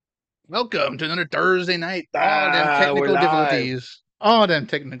Welcome to another Thursday night. We're live. All them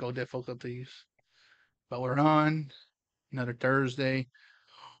technical difficulties. But we're on another Thursday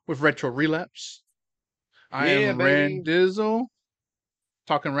with Retro Relapse. I Yeah, am Ren baby. Dizzle,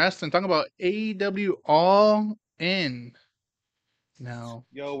 talking wrestling, talking about AEW All In. Now,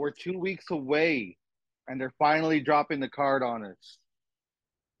 Yo, we're 2 weeks away, and they're finally dropping the card on us.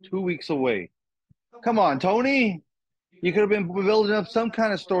 2 weeks away. Come on, Tony. You could have been building up some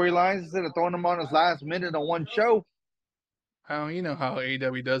kind of storylines instead of throwing them on us last minute on one show. you know how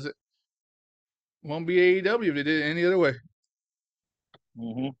AEW does it. Won't be AEW if they did it any other way.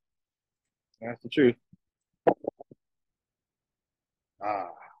 Mm-hmm. That's the truth. Ah.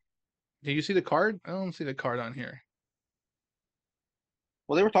 Did you see the card? I don't see the card on here.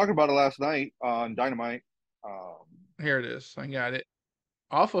 Well, they were talking about it last night on Dynamite. Um, Here it is. I got it.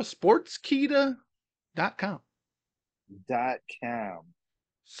 Off of sportskita.com. .com.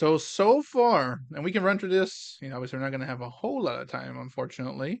 So far, and we can run through this. Obviously, we're not going to have a whole lot of time,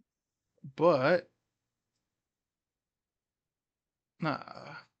 unfortunately. But, nah.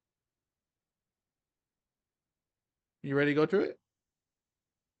 You ready to go through it?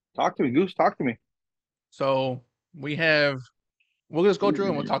 Talk to me, Goose. Talk to me. So, we'll just go through it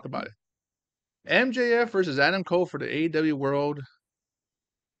and we'll talk about it. MJF versus Adam Cole for the AEW World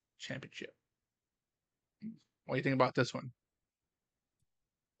Championship. What do you think about this one?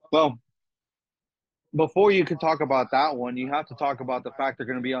 Well, before you could talk about that one, you have to talk about the fact they're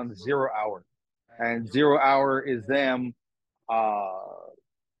going to be on 0 hour. And 0 hour is them uh,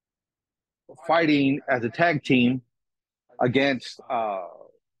 fighting as a tag team against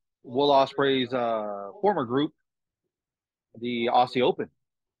Will Ospreay's former group, the Aussie Open.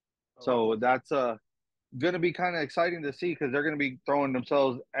 So that's going to be kind of exciting to see because they're going to be throwing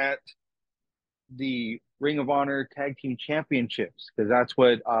themselves at the Ring of Honor Tag Team Championships because that's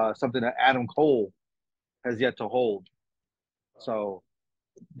what something that Adam Cole has yet to hold. So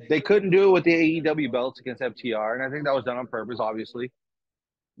they couldn't do it with the AEW belts against FTR, and I think that was done on purpose, obviously.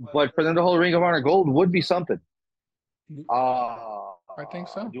 But for them to hold Ring of Honor Gold would be something. Uh, I think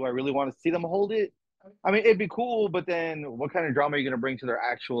so. do I really want to see them hold it? I mean, it'd be cool, but then what kind of drama are you going to bring to their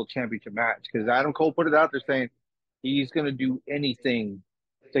actual championship match? Because Adam Cole put it out there saying he's going to do anything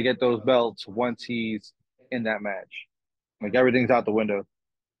to get those belts once he's in that match. Like everything's out the window.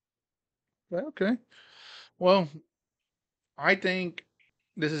 Okay. Well, I think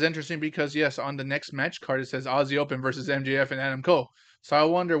this is interesting because, yes, on the next match card, it says Aussie Open versus MJF and Adam Cole. So I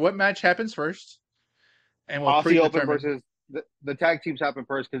wonder what match happens first, and we'll Aussie Open predetermine. versus the tag teams happen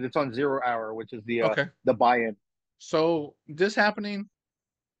first because it's on 0 hour, which is Okay. the buy-in. So this happening,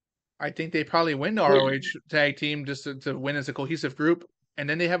 I think they probably win the ROH tag team just to win as a cohesive group, and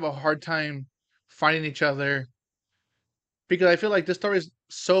then they have a hard time finding each other because I feel like this story is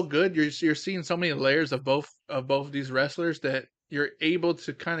so good. You're seeing so many layers of both these wrestlers that you're able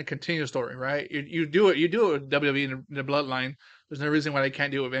to kind of continue the story, right? You do it with WWE in the Bloodline. There's no reason why they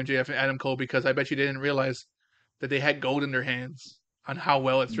can't do it with MJF and Adam Cole because I bet you didn't realize that they had gold in their hands on how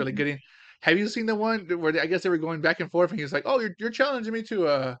well it's really Mm-hmm. getting. Have you seen the one where I guess they were going back and forth and he's like, "Oh, you're challenging me to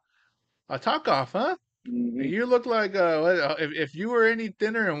a talk off, huh? Mm-hmm. You look like if you were any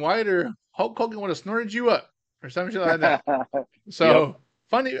thinner and whiter, Hulk Hogan would have snorted you up or something like that." Yep. So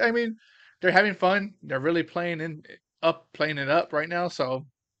funny. I mean, they're having fun. They're really playing it up right now. So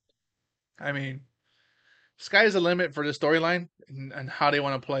I mean, sky's the limit for the storyline and how they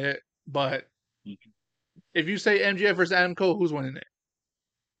want to play it. But if you say MJF versus Adam Cole, who's winning it?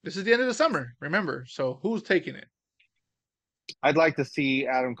 This is the end of the summer, remember. So who's taking it? I'd like to see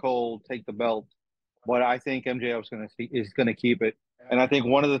Adam Cole take the belt, but I think MJF is going to keep it. And I think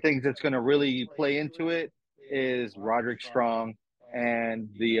one of the things that's going to really play into it is Roderick Strong and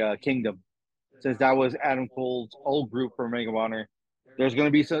the Kingdom, since that was Adam Cole's old group for Ring of Honor. There's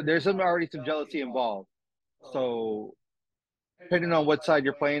already some jealousy involved. So depending on what side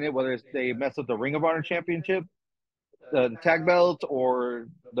you're playing it, whether it's they mess up the Ring of Honor Championship, the tag belt, or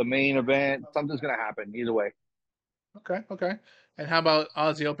the main event, something's going to happen either way. Okay, okay. And how about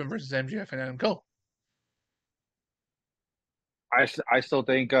Aussie Open versus MJF and Adam Cole? I still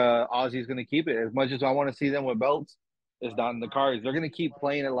think Ozzy's going to keep it. As much as I want to see them with belts, it's not in the cards. They're going to keep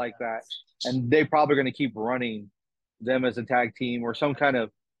playing it like that, and they probably going to keep running them as a tag team or some kind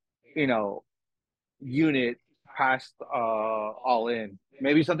of you know unit past All In.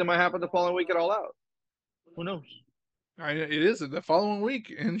 Maybe something might happen the following week at All Out. Who knows? It is the following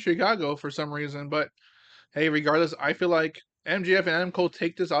week in Chicago for some reason, but hey, regardless, I feel like MJF and Adam Cole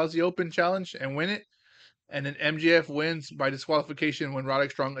take this Aussie Open challenge and win it, and then MJF wins by disqualification when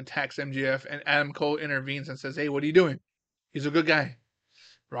Roderick Strong attacks MJF, and Adam Cole intervenes and says, "Hey, what are you doing? He's a good guy."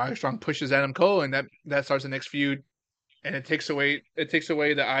 Roderick Strong pushes Adam Cole, and that starts the next feud, and it takes away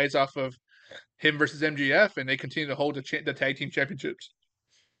the eyes off of him versus MGF, and they continue to hold the tag team championships,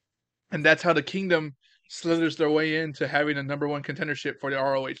 and that's how the Kingdom slithers their way into having a number one contendership for the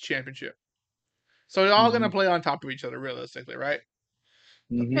ROH championship. So they're all gonna Hmm. play on top of each other, realistically, right?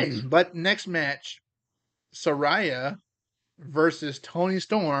 Hmm. But next match, Saraya versus Tony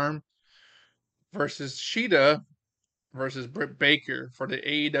Storm versus Sheeta versus Britt Baker for the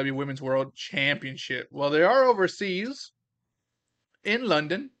AEW Women's World Championship. Well, they are overseas in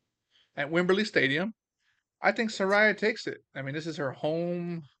London at Wembley Stadium. I think Saraya takes it. I mean, this is her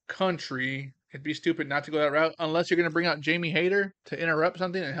home country. It'd be stupid not to go that route unless you're going to bring out Jamie Hayter to interrupt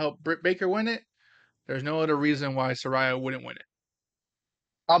something and help Britt Baker win it. There's no other reason why Saraya wouldn't win it.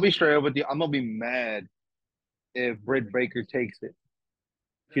 I'll be straight up with you. I'm gonna be mad if Britt Baker takes it.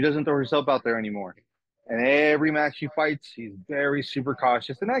 She doesn't throw herself out there anymore. And every match she fights, she's very super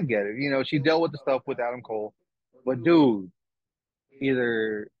cautious. And I get it. She dealt with the stuff with Adam Cole. But dude,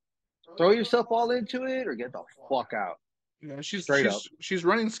 either throw yourself all into it or get the fuck out. You know, she's Straight up. she's she's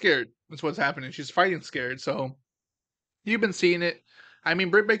running scared. That's what's happening. She's fighting scared. So you've been seeing it. I mean,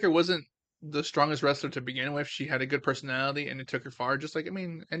 Britt Baker wasn't the strongest wrestler to begin with. She had a good personality, and it took her far. Just like, I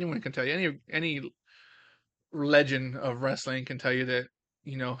mean, anyone can tell you, any legend of wrestling can tell you that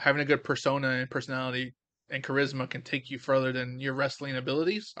having a good persona and personality and charisma can take you further than your wrestling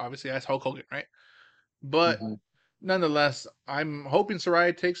abilities. Obviously, that's Hulk Hogan, right? But Mm-hmm. nonetheless, I'm hoping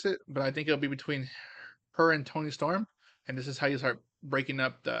Saraya takes it, but I think it'll be between her and Tony Storm, and this is how you start breaking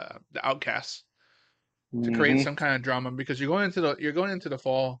up the outcasts to create Mm-hmm. some kind of drama because you're going into the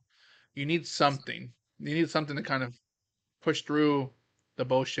fall. You need something. You need something to kind of push through the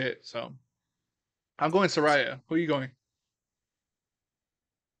bullshit. So I'm going Saraya. Who are you going?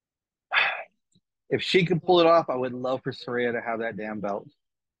 If she could pull it off, I would love for Saraya to have that damn belt.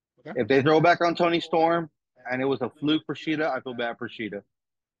 Okay. If they throw it back on Tony Storm and it was a fluke for Sheeta, I feel bad for Sheeta.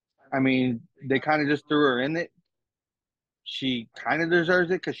 I mean, they kind of just threw her in it. She kind of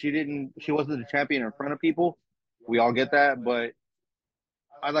deserves it because she wasn't the champion in front of people. We all get that, but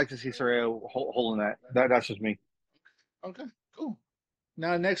I'd like to see Saraya holding that's just me. Okay. Cool.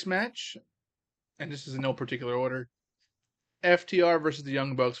 Now next match, and this is in no particular order. FTR versus the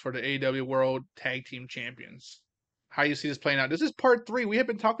Young Bucks for the AEW World Tag Team Champions. How you see this playing out? This is part three. We have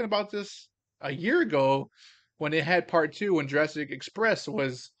been talking about this a year ago when they had part two when Jurassic Express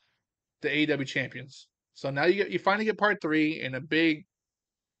was the AEW champions. So now you finally get part three in a big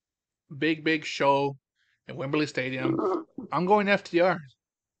show at Wembley Stadium. I'm going FTR.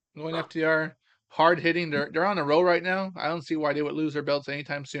 I'm going FTR. Hard hitting. They're on a roll right now. I don't see why they would lose their belts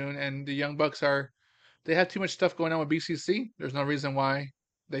anytime soon. And the Young Bucks they have too much stuff going on with BCC. There's no reason why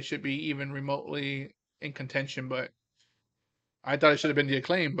they should be even remotely in contention. But I thought it should have been the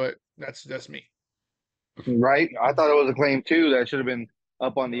Acclaim. But that's me. Right? I thought it was a claim too that should have been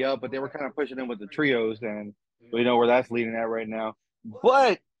up on the up, but they were kind of pushing in with the trios, and we know where that's leading at right now.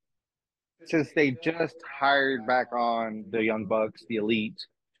 But since they just hired back on the Young Bucks, the Elite,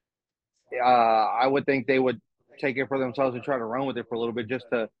 I would think they would take it for themselves and try to run with it for a little bit just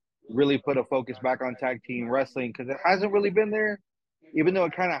to really put a focus back on tag team wrestling because it hasn't really been there, even though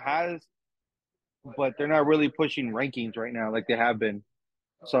it kind of has, but they're not really pushing rankings right now like they have been.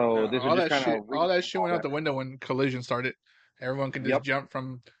 So this would All just that kind shit, of all that reset shit all went out that. the window when Collision started. Everyone can just Yep. jump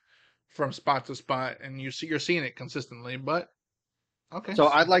from spot to spot, and you're seeing it consistently. But okay, So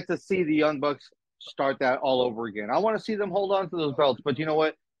I'd like to see the Young Bucks start that all over again. I want to see them hold on to those belts, but you know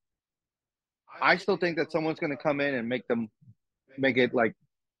what? I still think that someone's going to come in and make it like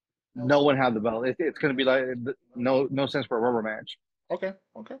no one have the belt. It's going to be like no sense for a rubber match. okay,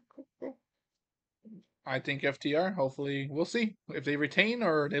 cool. I think FTR. Hopefully, we'll see if they retain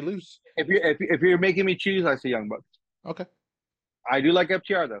or they lose. If you're making me choose, I say Young Bucks. Okay, I do like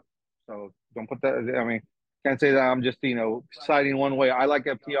FTR though, so don't put that. I mean, can't say that I'm just siding one way. I like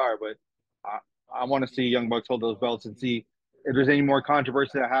FTR, but I, I want to see Young Bucks hold those belts and see if there's any more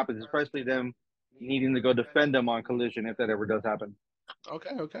controversy that happens, especially them needing to go defend them on Collision if that ever does happen.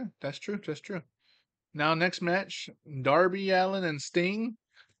 okay. That's true. That's true. Now, next match: Darby Allin and Sting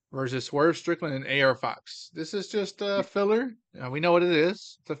versus Swerve Strickland and AR Fox. This is just a filler. We know what it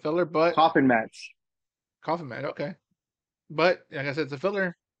is. It's a filler, but Coffin match. coffin match. Okay, but like I said, it's a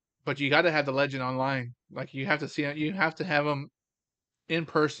filler. But you got to have the legend online. Like you have to see it. You have to have them in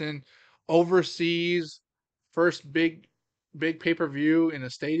person, overseas, first big pay-per-view in a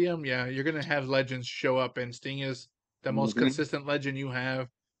stadium. Yeah, you're gonna have legends show up, and Sting is the most Mm-hmm. consistent legend you have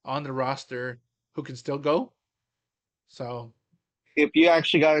on the roster who can still go. So If you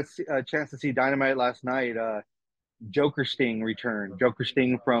actually got a chance to see Dynamite last night, Joker Sting returned. Joker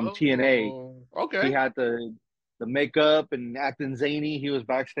Sting from TNA. Oh, He okay. had the makeup and acting zany. He was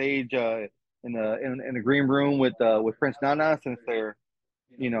backstage in the green room with Prince Nana, since they're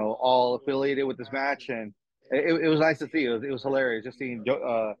all affiliated with this match, and it was nice to see. It was hilarious just seeing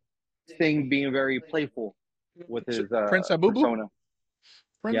Sting being very playful with his Prince Abubu? persona.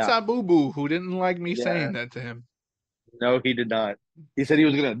 Prince Yeah, Abubu, who didn't like me yeah. saying that to him. No, he did not. He said he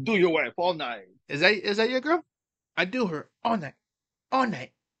was gonna do your wife all night. Is that your girl? I do her all night, all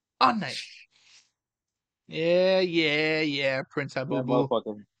night, all night. Yeah, yeah, yeah, Prince That Abubu.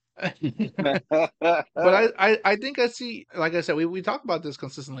 motherfucker. But I think I see, like I said, we talk about this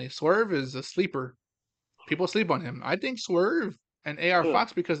consistently. Swerve is a sleeper. People sleep on him. I think Swerve and AR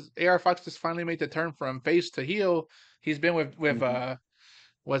Fox, because AR Fox just finally made the turn from face to heel. He's been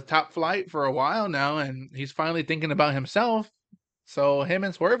with Top Flight for a while now, and he's finally thinking about himself. So him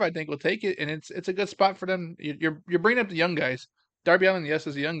and Swerve, I think, will take it, and it's a good spot for them. You're bringing up the young guys. Darby Allin, yes,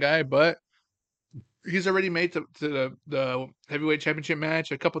 is a young guy, but he's already made to the heavyweight championship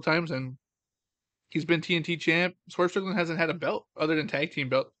match a couple times, and he's been TNT champ. Swerve Strickland hasn't had a belt other than tag team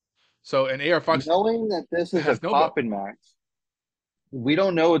belt. So, and AR Fox Knowing that this is a has no belt. coffin match, we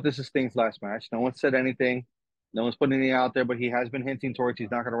don't know if this is Sting's last match. No one said anything. No one's putting anything out there, but he has been hinting towards he's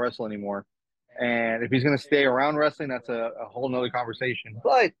not going to wrestle anymore. And if he's going to stay around wrestling, that's a whole nother conversation.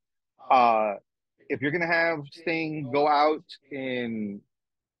 But uh, if you're going to have Sting go out in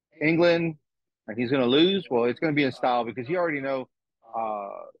England and he's going to lose, well, it's going to be in style, because you already know uh,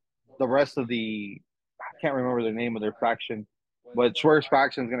 the rest of I can't remember the name of their faction, but Swerve's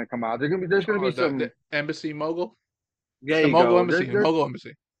faction is going to come out. There's going to Oh, be the some. Embassy Mogul, There the you Mogul go. Embassy, the Mogul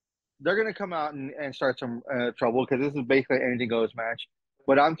Embassy. They're going to come out and start some trouble, because this is basically an anything goes match.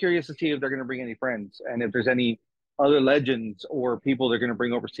 But I'm curious to see if they're going to bring any friends, and if there's any other legends or people they're going to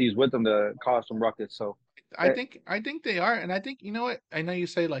bring overseas with them to cause some ruckus. So, uh, I think they are, and I think, you know what? I know you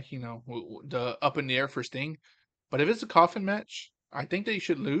say, like, the up in the air for Sting, but if it's a coffin match, I think they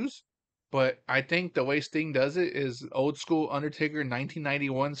should lose. But I think the way Sting does it is old school Undertaker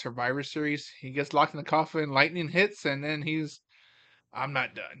 1991 Survivor Series. He gets locked in the coffin, lightning hits, and then I'm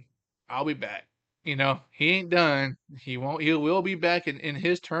not done. I'll be back. He ain't done. He won't. He will be back in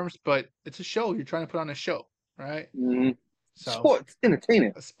his terms, but it's a show. You're trying to put on a show, right? mm, So, sports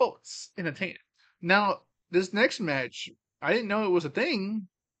entertainment. sports entertainment. Now, this next match, I didn't know it was a thing,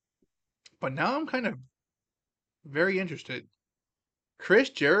 but now I'm kind of very interested.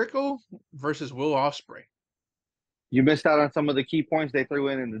 Chris Jericho versus Will Ospreay. You missed out on some of the key points they threw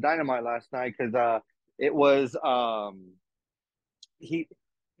in the Dynamite last night, because it was he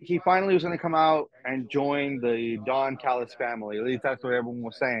he finally was going to come out and join the Don Callis family. At least that's what everyone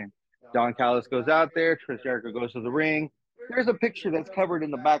was saying. Don Callis goes out there. Chris Jericho goes to the ring. There's a picture that's covered in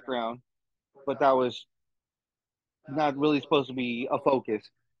the background, but that was not really supposed to be a focus.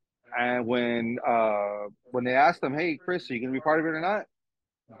 And when they asked him, "Hey, Chris, are you going to be part of it or not?"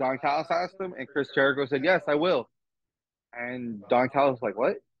 Don Callis asked him, and Chris Jericho said, "Yes, I will." And Don Callis was like,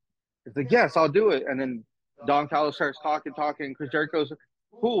 "What?" He's like, "Yes, I'll do it." And then Don Callis starts talking. And Chris Jericho's,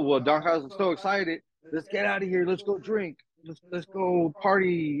 "Cool. Well, Don Callis is so excited. Let's get out of here. Let's go drink. Let's go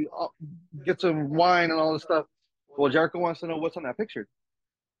party. Get some wine and all this stuff." Well, Jericho wants to know what's on that picture,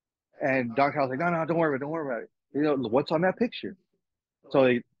 and Don Callis like, "No, no, don't worry about it. Don't worry about it. What's on that picture?" So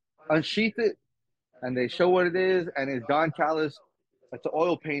they unsheath it and they show what it is, and it's Don Callis. It's an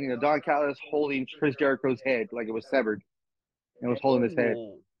oil painting of Don Callis holding Chris Jericho's head like it was severed, and it was holding his head.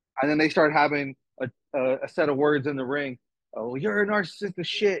 Oh, And then they start having a set of words in the ring. Oh, you're a narcissistic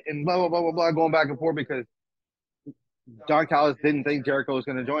shit, and blah blah blah blah blah, going back and forth, because Don Callis didn't think Jericho was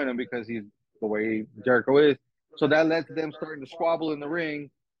going to join him, because he's the way Jericho is. So that led to them starting to squabble in the ring.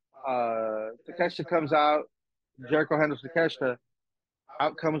 Takeshita comes out. Jericho handles Takeshita.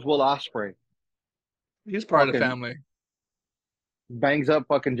 Out comes Will Ospreay. he's part of the Fucking family. bangs up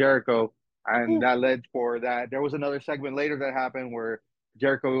fucking Jericho, and Whew. that led for that. There was another segment later that happened where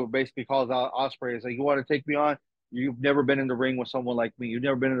Jericho basically calls out Ospreay and says, "You want to take me on? You've never been in the ring with someone like me. You've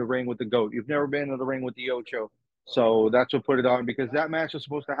never been in the ring with the GOAT. You've never been in the ring with the Ocho." So that's what put it on, because that match was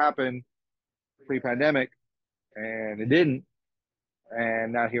supposed to happen pre-pandemic, and it didn't.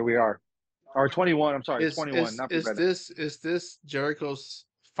 And now here we are. Or 21. I'm sorry, Is 21, is not is pre-pandemic. this Jericho's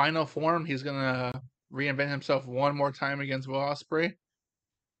final form? He's gonna reinvent himself one more time against Will Ospreay,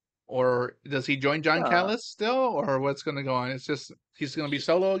 or does he join John Uh, Callis still, or what's gonna go on? It's just he's gonna be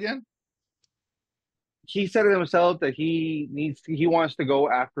solo again. he said it himself that he wants to go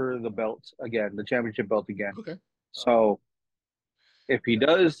after the belt again, the championship belt again. Okay. So if he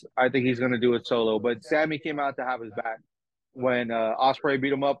does, I think he's going to do it solo. But Sammy came out to have his back when Osprey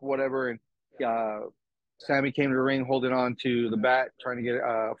beat him up, or whatever, and uh, Sammy came to the ring holding on to the bat, trying to get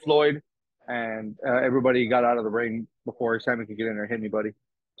Floyd, and everybody got out of the ring before Sammy could get in there and hit anybody.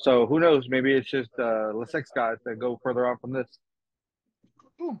 So who knows? Maybe it's just the six guys that go further on from this.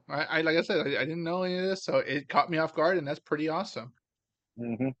 Ooh, I like I said, I didn't know any of this, so it caught me off guard, and that's pretty awesome.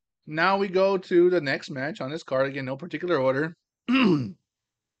 Mm-hmm. Now we go to the next match on this card. Again, no particular order.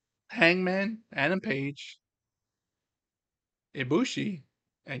 Hangman, Adam Page, Ibushi,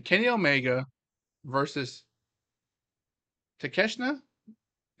 and Kenny Omega versus Takeshita,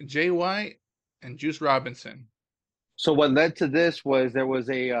 Jay White, and Juice Robinson. So what led to this was there was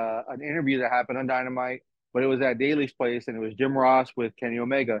a an interview that happened on Dynamite, but it was at Daly's place, and it was Jim Ross with Kenny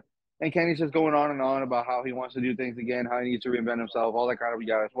Omega, and Kenny's just going on and on about how he wants to do things again, how he needs to reinvent himself, all that kind of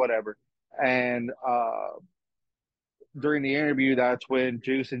guys, whatever. And during the interview, that's when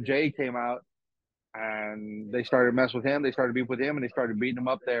Juice and Jay came out, and they started mess with him. They started beef with him, and they started beating him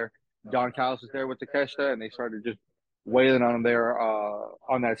up there. Don Callis was there with Takeshita, and they started just wailing on him there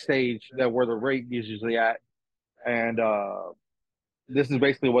on that stage that where the ring is usually at. And this is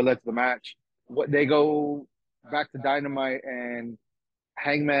basically what led to the match. What they go back to Dynamite, and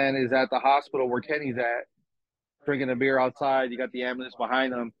Hangman is at the hospital where Kenny's at, drinking a beer outside. You got the ambulance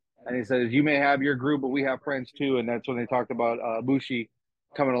behind them, and he says, "You may have your group, but we have friends too." And that's when they talked about Bushi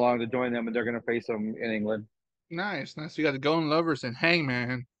coming along to join them, and they're going to face them in England. Nice, nice. You got the Golden Lovers and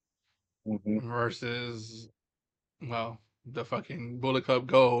Hangman Mm-hmm. versus, well, the fucking Bullet Club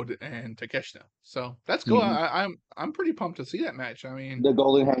Gold and Takeshita. So that's cool. Mm-hmm. I'm pretty pumped to see that match. I mean, The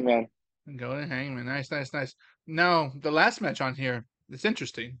Golden Hangman. Golden Hangman, nice, nice, nice. Now the last match on here, it's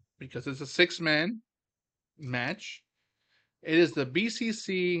interesting because it's a 6-man match. It is the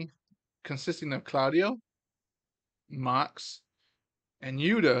BCC consisting of Claudio, Mox, and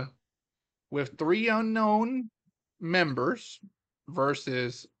Yuta with 3 unknown members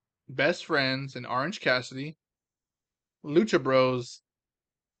versus Best Friends and Orange Cassidy, Lucha Bros,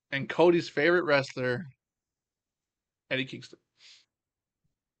 and Cody's favorite wrestler, Eddie Kingston.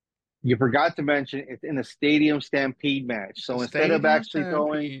 You forgot to mention it's in a Stadium Stampede match. The So instead of Stadium actually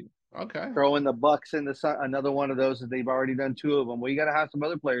throwing Stampede. Okay. throwing the Bucks in the sun, another one of those that they've already done 2 of them. Well, you got to have some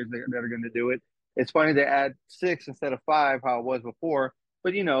other players that are going to do it. It's funny they add 6 instead of 5, how it was before.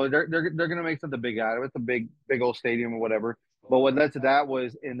 But you know they're going to make something big out of it. It's a big old stadium or whatever. But what led to that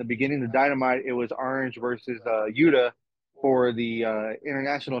was in the beginning of Dynamite, it was Orange versus Yuta for the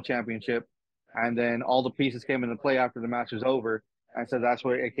international championship, and then all the pieces came into play after the match was over, and so that's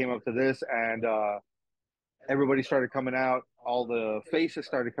where it came up to this, and everybody started coming out. All the faces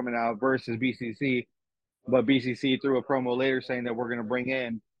started coming out versus BCC, but BCC threw a promo later saying that we're going to bring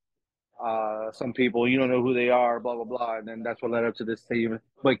in some people. You don't know who they are, blah blah blah, and then that's what led up to this stadium.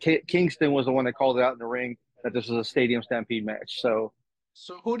 But Kingston was the one that called it out in the ring that this was a stadium stampede match. So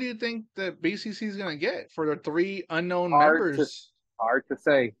So who do you think the BCC is going to get for the 3 unknown hard to members? hard to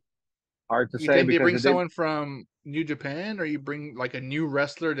say, hard to You say think they because bring it did. someone from New Japan, or you bring like a new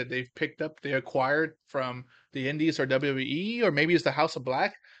wrestler that they've picked up, they acquired from the Indies or WWE, or maybe it's the House of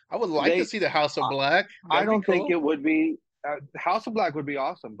Black? I would like to They, see the House of Black. I That'd be don't think cool. it would be. House of Black would be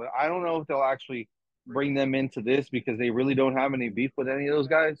awesome, but I don't know if they'll actually bring them into this because they really don't have any beef with any of those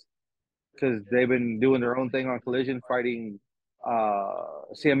guys because they've been doing their own thing on Collision, fighting.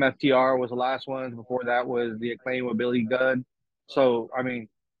 CMFTR was the last one. Before that was the Acclaim with Billy Gunn. So I mean,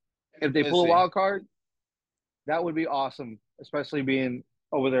 if they Let's pull a see. wild card, that would be awesome, especially being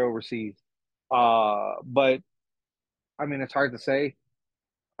over there overseas. But I mean, it's hard to say.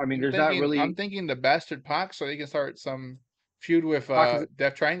 I mean, there's not I'm really. thinking the Bastard Pac, so they can start some feud with Pac is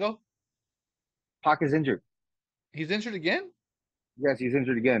Death Triangle. Pac is injured. He's injured again. Yes, he's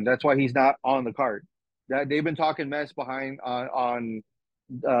injured again. That's why he's not on the card. That they've been talking mess behind on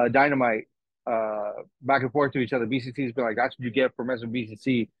Dynamite, back and forth to each other. BCC's been like, "That's what you get for messing with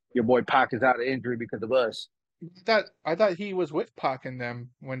BCC. Your boy Pac is out of injury because of us." I thought he was with Pac and them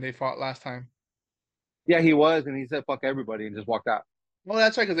when they fought last time. Yeah, he was, and he said "fuck everybody" and just walked out. Well,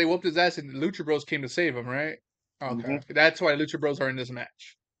 that's right, because they whooped his ass and the Lucha Bros came to save him, right? Okay, Mm-hmm. okay. That's why Lucha Bros are in this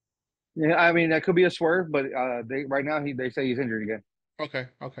match. Yeah, I mean that could be a swerve, but they right now they say he's injured again. Okay,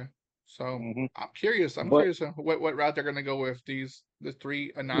 okay. So Mm-hmm. I'm curious. I'm But curious what route they're gonna go with the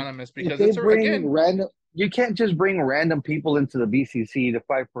 3 anonymous, if because they it's bring again. random, you can't just bring random people into the BCC to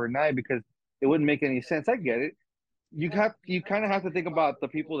fight for a night because it wouldn't make any sense. I get it. You kind of have to think about the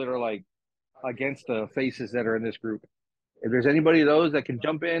people that are like against the faces that are in this group. If there's anybody of those that can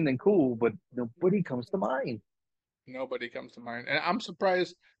jump in, then cool. But nobody comes to mind. Nobody comes to mind, and I'm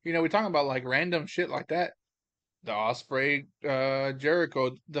surprised. We're talking about like random shit like that. The Osprey,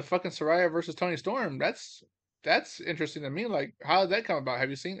 Jericho, the fucking Soraya versus Tony Storm. That's interesting to me. Like, how did that come about?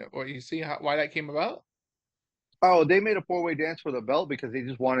 Have you seen it? Or you see why that came about? Oh, they made a four-way dance for the belt because they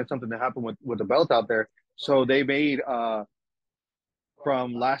just wanted something to happen with the belt out there. So they made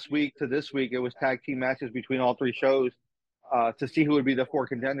from last week to this week, it was tag team matches between all three shows to see who would be the four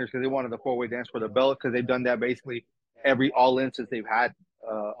contenders because they wanted the four-way dance for the belt because they've done that basically every All In since they've had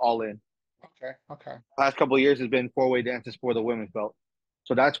All In. Okay, okay, Last couple of years has been four-way dances for the women's belt,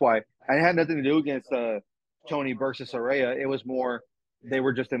 so that's why. And it had nothing to do against Tony versus Saraya. It was more they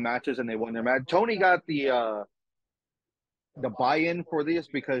were just in matches and they won their match. Tony got the buy-in for this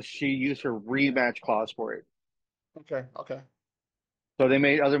because she used her rematch clause for it. okay, okay. So they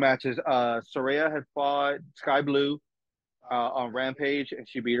made other matches. Saraya had fought Sky Blue on Rampage, and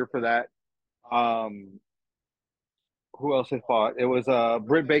she beat her for that. Um, who else had fought? It was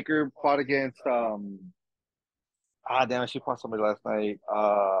Britt Baker fought against damn it, she fought somebody last night.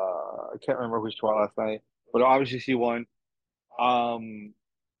 I can't remember who she fought last night, but obviously she won. Um,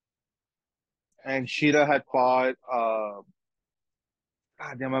 and Sheeta had fought. God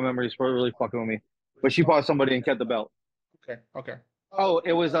damn, my memory's really fucking with me. But she fought somebody and kept the belt. Okay, okay. Oh,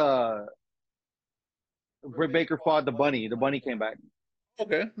 it was Britt Baker fought the bunny. The bunny came back.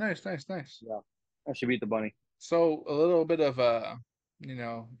 Okay, nice, nice, nice. Yeah, and she beat the bunny. So a little bit of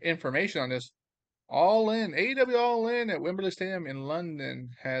information on this. All In, AEW All In at Wembley Stadium in London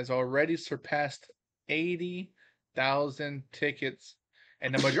has already surpassed 80,000 tickets,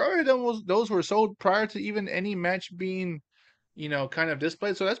 and the majority of them those were sold prior to even any match being, kind of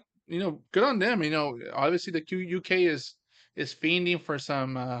displayed. So that's good on them. Obviously the UK is fiending for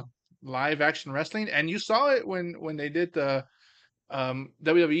some live action wrestling, and you saw it when they did the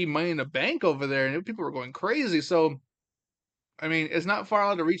WWE Money in the Bank over there, and people were going crazy. So I mean, it's not far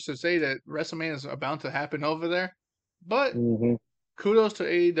out of reach to say that WrestleMania is about to happen over there, but Mm-hmm. kudos to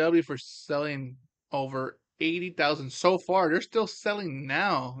AEW for selling over 80,000 so far. They're still selling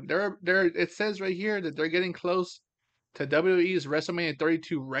now. They're it says right here that they're getting close to WWE's WrestleMania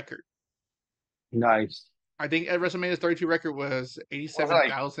 32 record. Nice. I think at WrestleMania's 32 record was Was it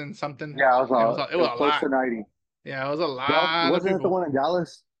like 87,000 something. yeah, Yeah, it it was was a close lot. to 90. Yeah, it was a That lot of wasn't it the people. one in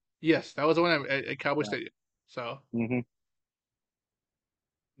Dallas? Yes, that was the one at Cowboy Yeah. Stadium. So Mm-hmm.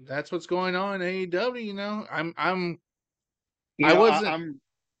 that's what's going on in AEW. You I know, wasn't I'm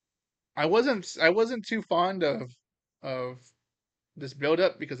I wasn't too fond of this build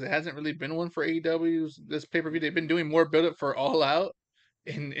up because it hasn't really been one for AEW's this pay per view. They've been doing more build up for All Out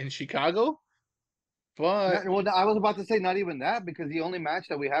in Chicago, but not, well. I was about to say not even that because the only match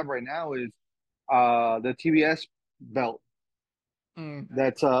that we have right now is the TBS belt. mm,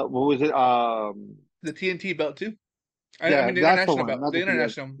 That's what was it? the TNT belt too. I Yeah, mean the that's the international one, belt, not the the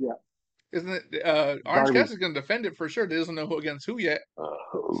TBS. international. Yeah, Isn't it? Orange Darby. Cassidy's going to defend it for sure. They doesn't know who against who yet,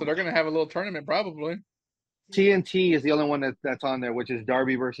 so they're Uh, going to have a little tournament probably. TNT is the only one that's on there, which is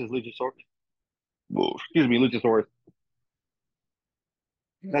Darby versus Luchasaurus. Whoa, excuse me, Luchasaurus.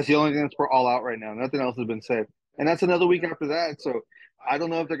 That's the only thing that's for All Out right now. Nothing else has been said. And that's another week after that. So I don't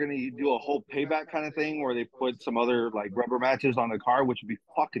know if they're going to do a whole payback kind of thing where they put some other like rubber matches on the card, which would be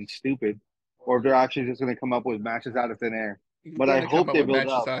fucking stupid, or if they're actually just going to come up with matches out of thin air. You're But I going to come hope up they with build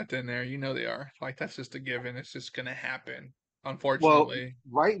matches up. out in there. You know they are. Like that's just a given. It's just going to happen. Well, Unfortunately,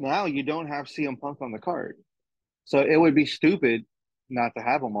 right now you don't have CM Punk on the card, so it would be stupid not to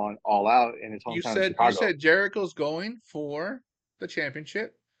have him on All Out in his you hometown of said Chicago. Jericho's going for the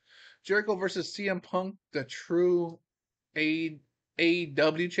championship. Jericho versus CM Punk, the true A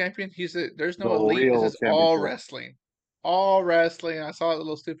AEW champion. There's The no elite. This real is all championship. wrestling. All wrestling. I saw a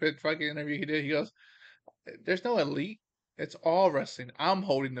little stupid fucking interview he did. He goes, there's no elite. It's all wrestling. I'm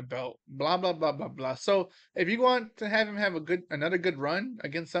holding the belt. Blah blah blah blah blah. So if you want to have him have another good run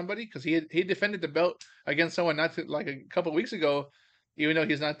against somebody, because he defended the belt against someone not to, like a couple weeks ago, even though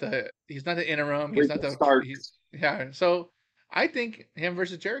he's not the interim, he's not Ricky the he, Starks. yeah. So I think him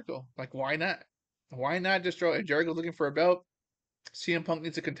versus Jericho. Like why not? Why not just throw? If Jericho's looking for a belt, CM Punk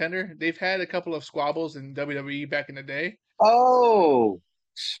needs a contender. They've had a couple of squabbles in WWE back in the day. Oh,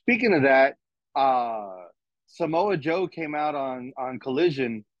 speaking of that, uh, Samoa Joe came out on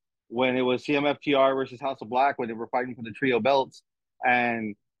Collision when it was CMFTR versus House of Black when they were fighting for the trio belts,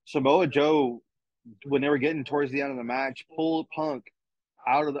 and Samoa Joe, when they were getting towards the end of the match, pulled Punk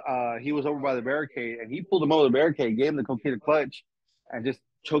out of the. He was over by the barricade, and he pulled him over the barricade, gave him the coquina clutch, and just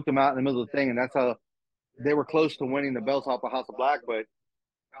choked him out in the middle of the thing, and that's how they were close to winning the belts off of House of Black, but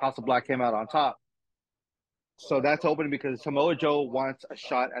House of Black came out on top. So that's open because Samoa Joe wants a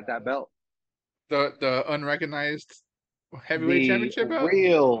shot at that belt. The unrecognized heavyweight championship belt.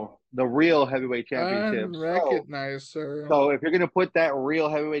 The real heavyweight championship. Unrecognized, sir. So if you're gonna put that real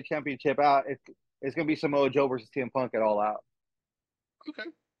heavyweight championship out, it's gonna be Samoa Joe versus CM Punk at All Out. Okay.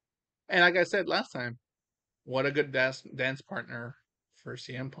 And like I said last time, What a good dance partner for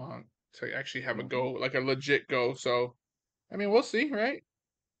CM Punk to actually have a Hmm. go, like a legit go. So, I mean, we'll see, right?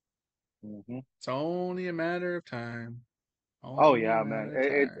 Hmm. It's only a matter of time. Oh Only a yeah, man.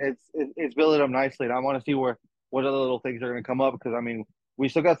 matter of time. It's building up nicely, and I want to see where what other little things are going to come up because I mean we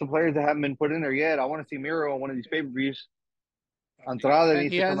still got some players that haven't been put in there yet. I want to see Miro on one of these pay per views. Andrade And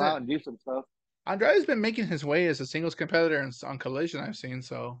needs he to come out hasn't. and do some stuff. Andrade's been making his way as a singles competitor on Collision. I've seen,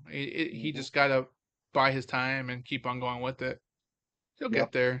 so he Hmm. just gotta buy his time and keep on going with it. He'll Yep.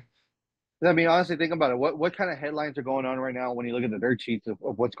 get there. I mean, honestly, think about it. What kind of headlines are going on right now when you look at the dirt sheets of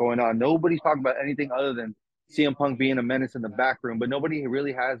what's going on? Nobody's talking about anything other than CM Punk being a menace in the back room, but nobody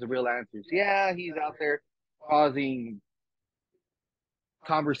really has the real answers. Yeah, he's out there causing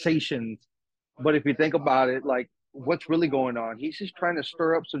conversations, but if you think about it, like what's really going on? He's just trying to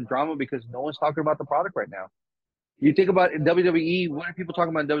stir up some drama because no one's talking about the product right now. You think about in WWE, what are people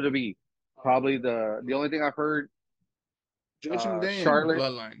talking about in WWE? Probably the only thing I've heard, Judgment Day and Charlotte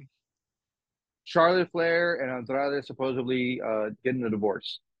Bloodline Charlotte Flair and Andrade supposedly getting a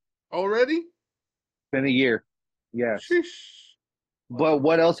divorce. already. Been a year. Yes. Sheesh. But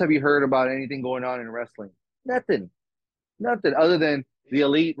what else have you heard about anything going on in wrestling? Nothing. Nothing other than the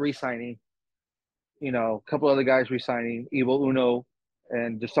elite re-signing, a couple other guys re-signing, Evil Uno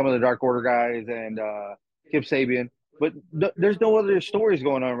and just some of the Dark Order guys and Kip Sabian. But there's no other stories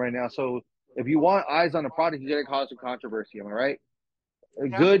going on right now. So if you want eyes on the product, you got to cause some controversy. Am I right?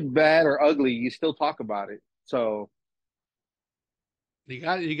 Yeah. Good, bad, or ugly, you still talk about it. So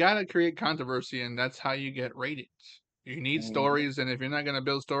You gotta create controversy, and that's how you get ratings. You need mhm. stories, and if you're not gonna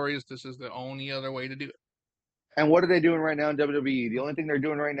build stories, this is the only other way to do it. And what are they doing right now in WWE? The only thing they're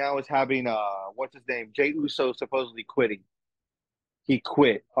doing right now is having what's his name? Jay Uso supposedly quitting. He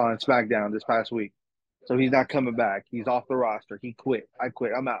quit on SmackDown this past week. So he's not coming back. He's off the roster. He quit. I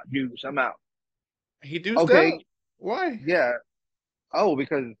quit. I'm out. Deuce, I'm out. He deuced Okay, out. Why? yeah. Oh,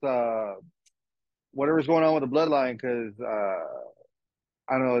 because whatever's going on with the bloodline, because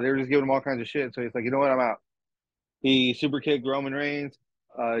I don't know, they were just giving him all kinds of shit. So he's like, you know what, I'm out. He super kicked Roman Reigns.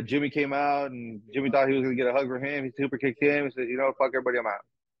 Jimmy came out and Jimmy thought he was gonna get a hug from him. He super kicked him. He said, you know, fuck everybody, I'm out.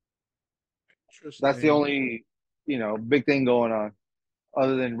 That's the Interesting. only, big thing going on,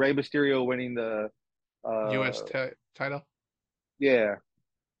 other than Rey Mysterio winning the U.S. uh Title. yeah.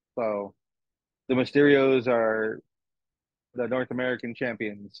 So the Mysterios are the North American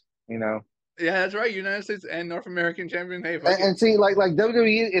champions. Yeah, that's right. United States and North American champion. Hey, fuck And, it. and see, like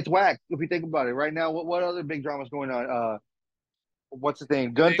WWE, it's whack if you think about it. Right now, what other big dramas going on? What's the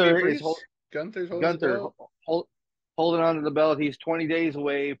thing? Damian Gunther is Priest. Gunther's holding the Gunther belt. hold, holding on to the belt. He's 20 days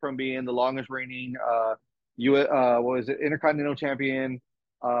away from being the longest reigning what was it, Intercontinental Champion,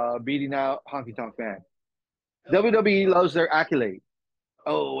 beating out Honky Tonk Man. WWE loves their accolade.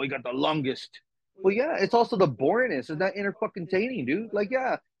 Oh, we got the longest. Well, yeah, it's also the boringness. It's not inter fucking taining, dude. Like,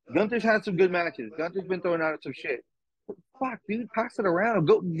 yeah, Gunther's had some good matches. Gunther's been throwing out some shit. Fuck, dude, pass it around.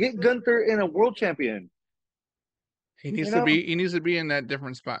 Go get Gunther in a world champion. He needs You to know? be. He needs to be in that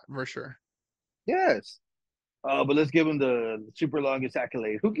different spot for sure. Yes. But let's give him the super longest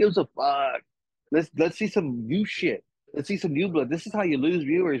accolade. Who gives a fuck? Let's see some new shit. Let's see some new blood. This is how you lose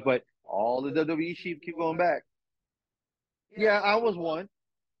viewers, but all the WWE sheep keep going back. Yeah, I was one.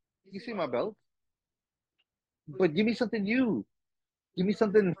 You see my belt, but give me something new. Give me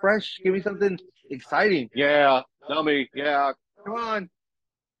something fresh. Give me something exciting. Yeah, dummy. Yeah, come on,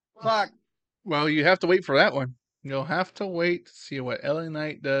 fuck. Well, you have to wait for that one. You'll have to wait to see what LA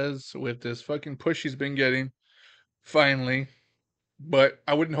Knight does with this fucking push he's been getting. Finally, but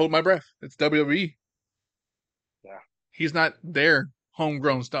I wouldn't hold my breath. It's WWE. Yeah. He's not their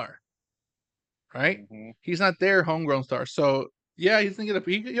homegrown star, right? Hmm. He's not their homegrown star. So yeah, he's gonna get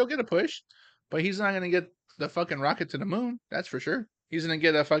he'll get a push, but he's not gonna get the fucking rocket to the moon. That's for sure. He's gonna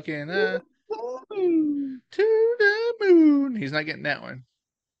get a fucking to the moon. He's not getting that one,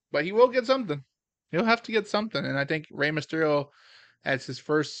 but he will get something. He'll have to get something, and I think Rey Mysterio as his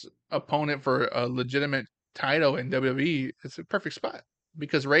first opponent for a legitimate title in WWE, it's a perfect spot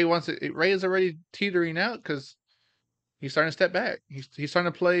because Ray wants it. Ray is already teetering out because he's starting to step back. He's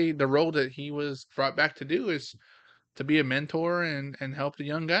starting to play the role that he was brought back to do is to be a mentor and help the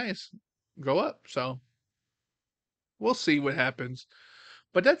young guys grow up. So we'll see what happens.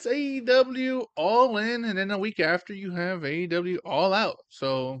 But that's AEW All In, and then a week after you have AEW All Out.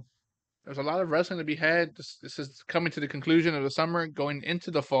 So there's a lot of wrestling to be had. This is coming to the conclusion of the summer, going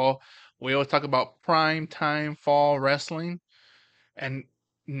into the fall. We always talk about prime time fall wrestling, and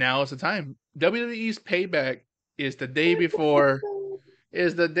now is the time. WWE's Payback is the day before.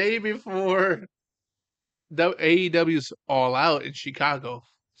 Is the day before the AEW's All Out in Chicago.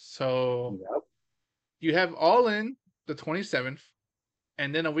 So Yep. You have All In the 27th,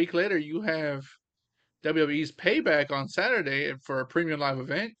 and then a week later you have WWE's Payback on Saturday for a premium live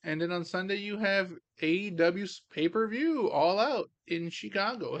event, and then on Sunday you have AEW's pay per view All Out in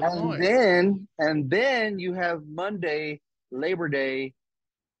Chicago, Illinois. And then you have Monday, Labor Day,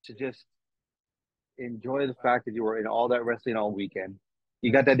 to just enjoy the fact that you were in all that wrestling all weekend.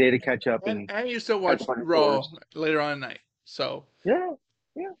 You got that day to catch up And and and you still catch watch my Raw chores. later on at night. So Yeah,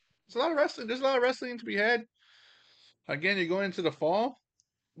 yeah. it's a lot of wrestling. There's a lot of wrestling to be had. Again, you're going into the fall.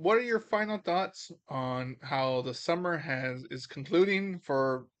 What are your final thoughts on how the summer has is concluding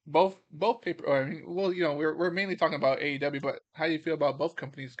for both paper? I mean, well, we're mainly talking about AEW, but how do you feel about both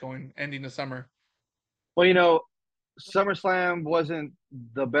companies going ending the summer? Well, SummerSlam wasn't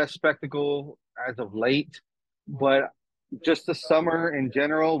the best spectacle as of late, but just the summer in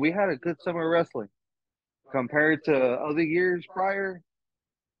general, we had a good summer of wrestling compared to other years prior.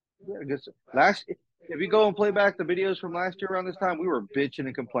 Yeah, I guess last if you go and play back the videos from last year around this time, we were bitching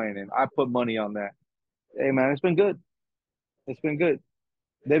and complaining. I put money on that. Hey man, it's been good. It's been good.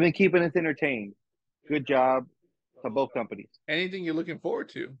 They've been keeping us entertained. Good job to both companies. Anything you're looking forward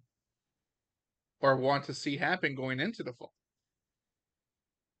to or want to see happen going into the fall?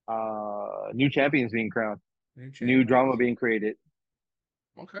 New champions being crowned, New new drama champions. being created.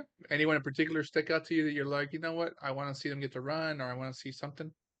 Okay. Anyone in particular stick out to you that you're like, you know what? I want to see them get to run, or I want to see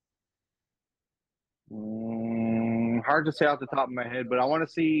something. Hard to say off the top of my head, but I want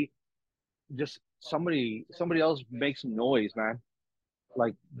to see just somebody else make some noise, man.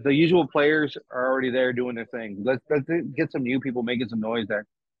 Like the usual players are already there doing their thing. Let's get some new people making some noise that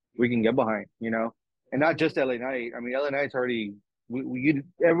we can get behind, and not just LA Knight. I mean, LA Knight's already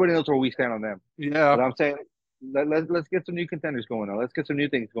everybody knows where we stand on them. Yeah, But I'm saying let's get some new contenders going on. Let's get some new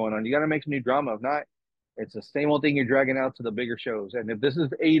things going on. You got to make some new drama. If not, it's the same old thing you're dragging out to the bigger shows. And if this is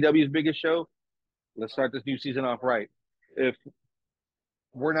AEW's biggest show, let's start this new season off right. If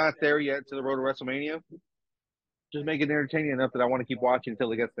we're not there yet to the road to WrestleMania, just make it entertaining enough that I want to keep watching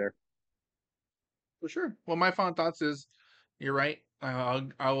until it gets there. for sure. Well, my final thoughts is, you're right. I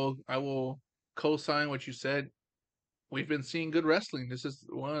will co-sign what you said. We've been seeing good wrestling. This is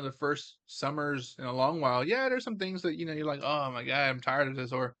one of the first summers in a long while. Yeah, there's some things that you're like, oh my god, I'm tired of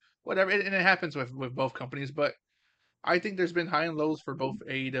this or whatever, and it happens with both companies. But I think there's been high and lows for both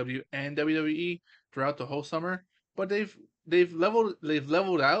AEW and WWE throughout the whole summer, but they've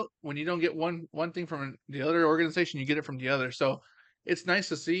leveled out. When you don't get one thing from the other organization, you get it from the other. So it's nice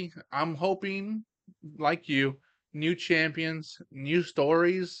to see. I'm hoping, like you, new champions, new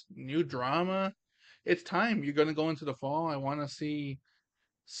stories, new drama. It's time. You're gonna go into the fall. I want to see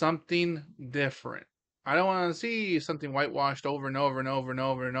something different. I don't want to see something whitewashed over and over and over and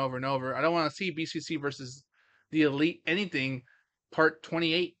over and over and over. I don't want to see BCC versus the Elite anything part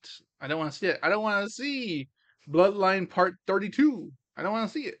 28. I don't want to see it. I don't want to see Bloodline part 32. I don't want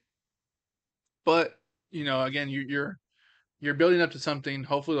to see it. But, again, you're building up to something.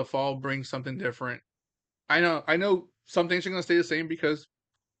 Hopefully the fall brings something different. I know some things are going to stay the same because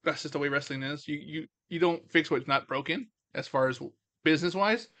that's just the way wrestling is. You don't fix what's not broken as far as business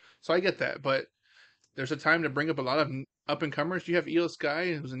wise. So I get that, but there's a time to bring up a lot of up and comers. You have Io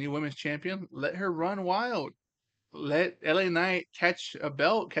Sky, who's a new women's champion. Let her run wild. Let LA Knight catch a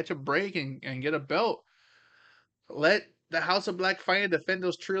belt, catch a break, and get a belt. Let the House of Black Fire defend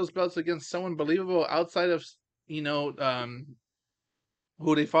those trios belts against someone believable outside of you know um,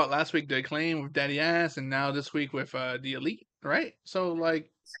 who they fought last week. The Acclaim with Daddy Ass, and now this week with the Elite. Right? So like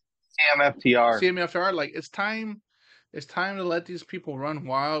CMFTR. CMFR, like it's time. It's time to let these people run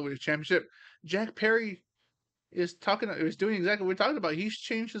wild with the championship. Jack Perry is doing exactly what we're talking about. He's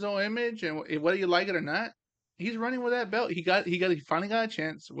changed his own image, and whether you like it or not, he's running with that belt. He finally got a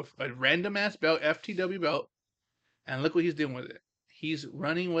chance with a random ass belt, FTW belt, and look what he's doing with it. He's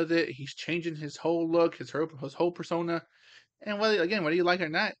running with it. He's changing his whole look, his whole persona, and whether you like it or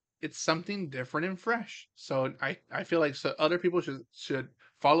not, it's something different and fresh. So I feel like other people should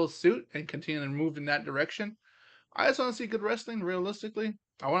follow suit and continue to move in that direction. I just want to see good wrestling. Realistically,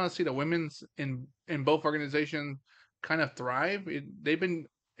 I want to see the women's in both organizations kind of thrive. They've been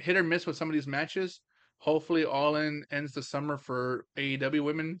hit or miss with some of these matches. Hopefully, All In ends the summer for AEW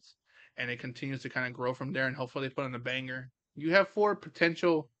women's, and it continues to kind of grow from there. And hopefully, they put on a banger. You have four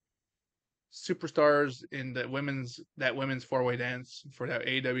potential superstars in that women's four-way dance for that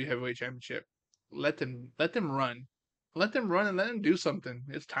AEW Heavyweight Championship. Let them run, and let them do something.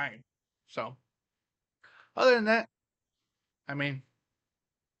 It's time. So, other than that, I mean,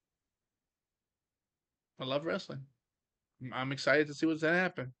 I love wrestling. I'm excited to see what's gonna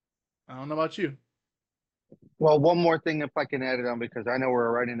happen. I don't know about you. Well, one more thing if I can add it on because I know we're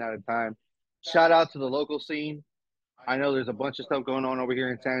running out of time. Shout out to the local scene. I know there's a bunch of stuff going on over here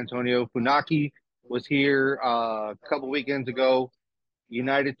in San Antonio. Funaki was here a couple weekends ago.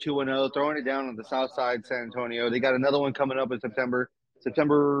 United 2-0, throwing it down on the south side, San Antonio. They got another one coming up in September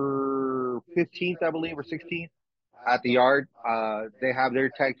 15th, I believe, or 16th at the yard. They have their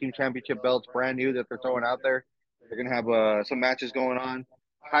tag team championship belts brand new that they're throwing out there. They're going to have some matches going on.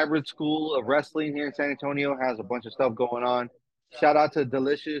 Hybrid School of Wrestling here in San Antonio has a bunch of stuff going on. Shout out to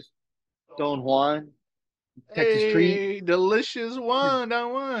Delicious Don Juan, Texas Treat, Hey, delicious one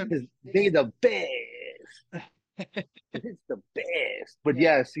on one. because they the best. It's the best. But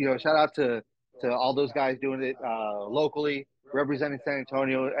yes, shout out to all those guys doing it locally, representing San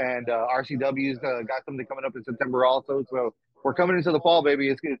Antonio, and RCW's got something coming up in September also. So we're coming into the fall, baby.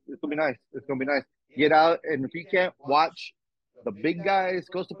 It's gonna be nice. It's gonna be nice. Get out, and if you can't watch the big guys,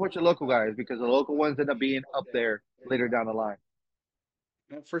 go support your local guys because the local ones end up being up there later down the line.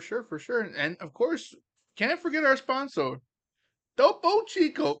 For sure, for sure. And of course, can't forget our sponsor, Topo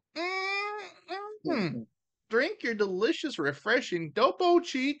Chico. Drink your delicious, refreshing Topo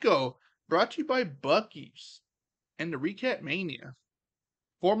Chico. Brought to you by Bucky's and the Recap Mania,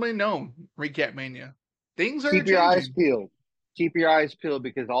 formerly known Recap Mania. Things are Keep your eyes changing. peeled. Keep your eyes peeled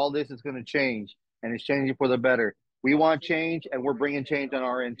because all this is going to change, and it's changing for the better. We want change, and we're bringing change on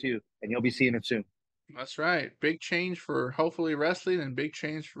our end too, and you'll be seeing it soon. That's right. Big change for hopefully wrestling and big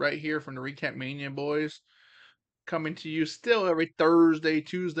change right here from the Recap Mania boys. Coming to you still every Thursday,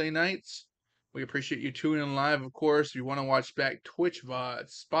 Tuesday nights. We appreciate you tuning in live, of course. If you want to watch back, Twitch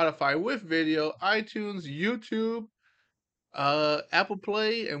VODs, Spotify with video, iTunes, YouTube, Apple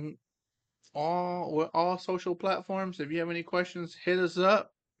Play, and all social platforms. If you have any questions, hit us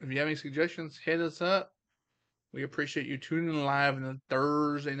up. If you have any suggestions, hit us up. We appreciate you tuning in live on a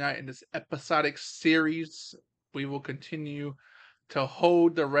Thursday night in this episodic series. We will continue to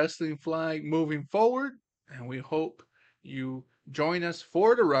hold the wrestling flag moving forward, and we hope you join us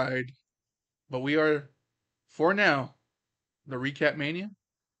for the ride. But we are, for now, the Recap Mania.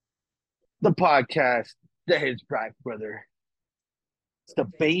 The podcast, the Heads Back, brother. It's the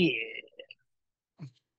best.